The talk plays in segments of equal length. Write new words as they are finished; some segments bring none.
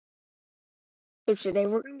So today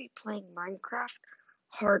we're going to be playing Minecraft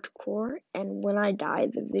Hardcore, and when I die,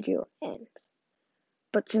 the video ends.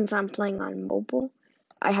 But since I'm playing on mobile,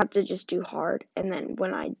 I have to just do hard, and then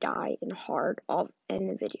when I die in hard, I'll end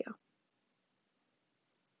the video.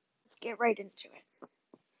 Let's get right into it.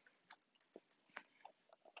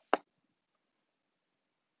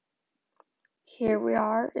 Here we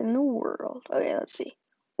are in the world. Okay, let's see.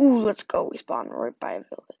 Ooh, let's go. We spawned right by a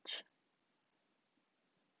village.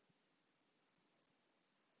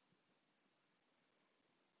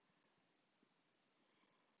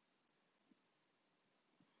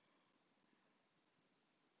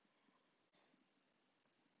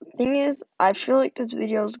 Thing is, I feel like this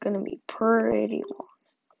video is going to be pretty long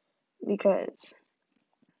because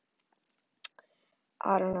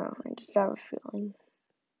I don't know. I just have a feeling.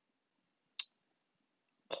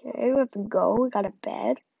 Okay, let's go. We got a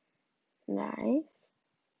bed. Nice.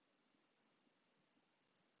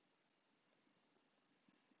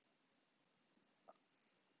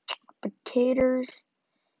 Potatoes,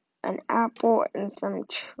 an apple, and some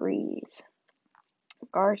trees.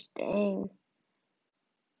 Gosh dang.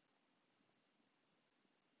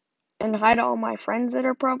 And hi to all my friends that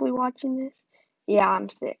are probably watching this. Yeah, I'm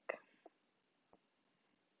sick.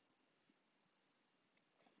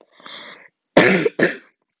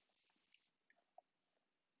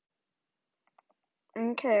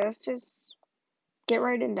 Okay, let's just get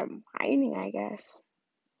right into mining, I guess.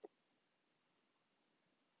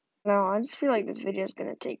 No, I just feel like this video is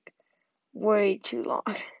gonna take way too long.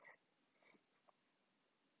 I'm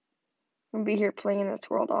gonna be here playing in this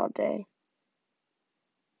world all day.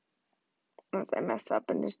 Unless I mess up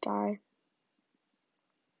and just die.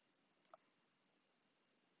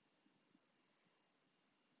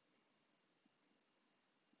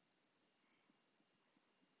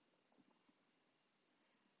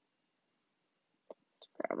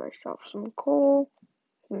 Grab ourselves some coal,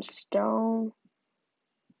 some stone.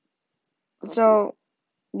 So,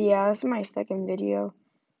 yeah, this is my second video.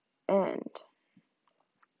 And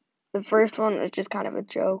the first one was just kind of a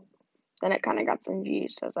joke. Then it kind of got some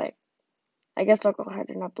views. So I was like, I guess I'll go ahead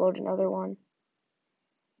and upload another one.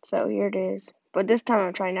 So here it is. But this time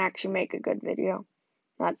I'm trying to actually make a good video.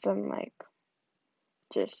 Not some, like,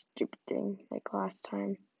 just stupid thing like last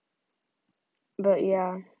time. But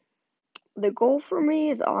yeah. The goal for me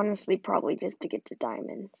is honestly probably just to get to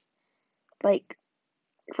diamonds. Like,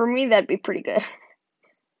 for me, that'd be pretty good.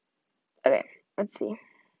 Okay, let's see.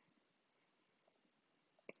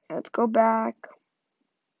 Let's go back.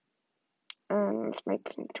 And let's make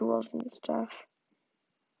some tools and stuff.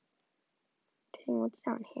 Dang, what's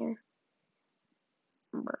down here?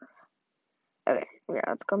 Brr. Okay, yeah,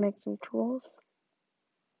 let's go make some tools.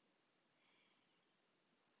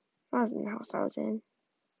 That wasn't the house I was in.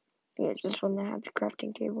 Yeah, it's this one that has a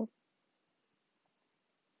crafting table.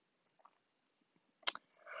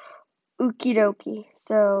 Okie dokie.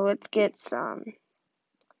 So let's get some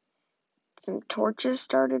torches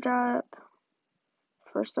started up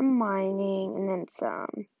for some mining, and then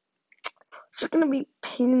some. It's gonna be a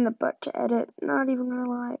pain in the butt to edit. Not even gonna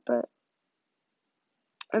lie, but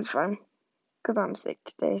it's fun because I'm sick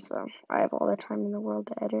today, so I have all the time in the world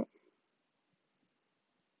to edit.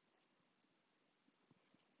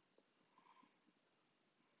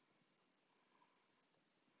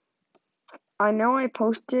 I know I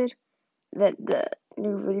posted that the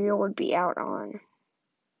new video would be out on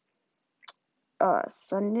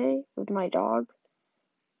Sunday with my dog.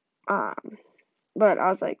 But I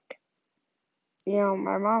was like,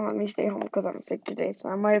 my mom let me stay home because I'm sick today, so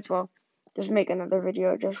I might as well just make another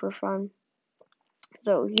video just for fun.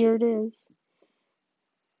 So here it is.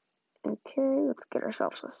 Okay, let's get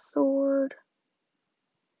ourselves a sword.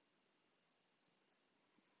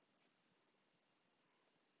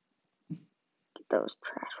 Get those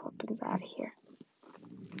trash weapons out of here.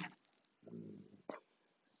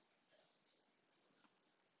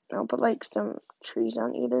 I'll put like some trees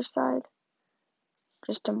on either side,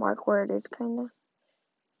 just to mark where it is, kinda.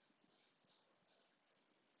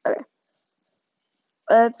 Okay.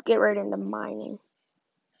 Let's get right into mining.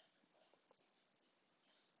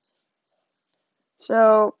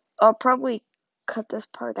 So I'll probably cut this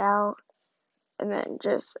part out and then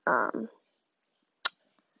just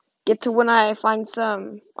get to when I find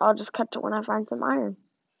some. I'll just cut to when I find some iron.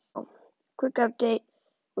 Oh, quick update: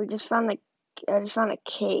 I just found a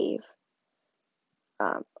cave.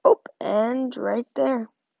 And right there,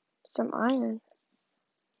 some iron.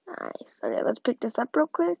 Nice. Okay, let's pick this up real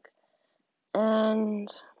quick.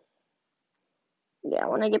 And yeah,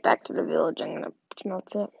 when I get back to the village, I'm gonna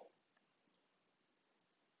smelt it.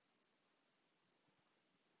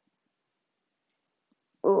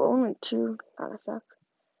 Ooh, only Went to, kind of sucks.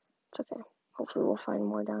 It's okay. Hopefully we'll find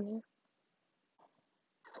more down here.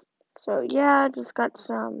 So yeah, just got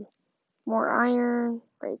some more iron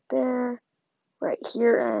right there, right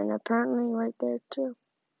here, and apparently right there too.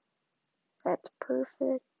 That's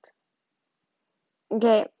perfect.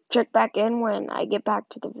 Okay, check back in when I get back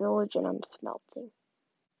to the village and I'm smelting.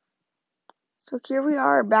 So here we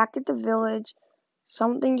are back at the village.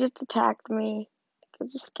 Something just attacked me.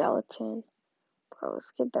 It's a skeleton. Bro,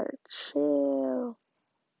 this kid better chill.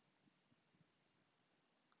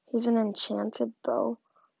 He's an enchanted bow.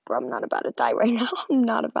 Bro, I'm not about to die right now. I'm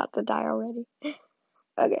not about to die already.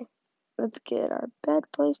 Okay, let's get our bed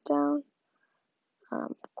placed down.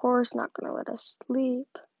 Of course, not gonna let us sleep.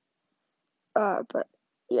 But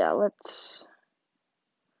yeah, let's.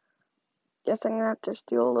 Guess I'm gonna have to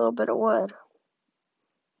steal a little bit of wood.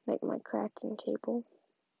 Make my crafting table.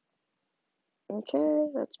 Okay,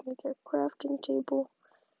 let's make a crafting table.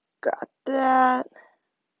 Got that.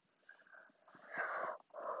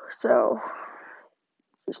 So,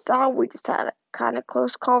 as you saw, we just had a kind of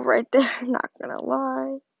close call right there. Not gonna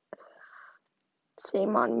lie.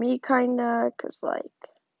 Shame on me, kinda, cause like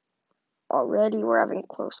already we're having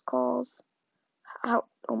close calls. How?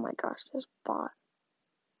 Oh my gosh, this bot.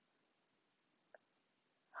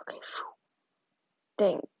 Okay, phew.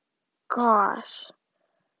 Thank gosh.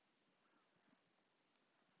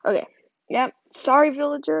 Okay, yep. Sorry,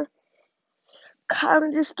 villager.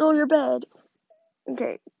 Kinda just stole your bed.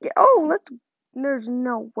 Okay. Yeah. Oh, let's. There's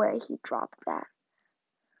no way he dropped that.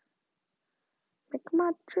 Make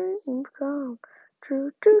my dreams come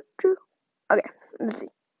true, true, true. Okay, let's see.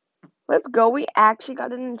 Let's go. We actually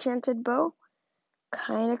got an enchanted bow.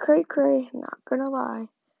 Kinda cray, not gonna lie.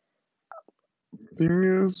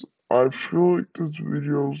 Thing is, I feel like this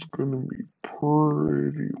video is gonna be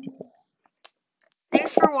pretty.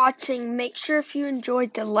 Thanks for watching. Make sure if you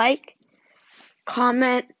enjoyed to like,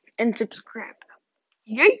 comment, and subscribe.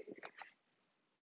 Yay!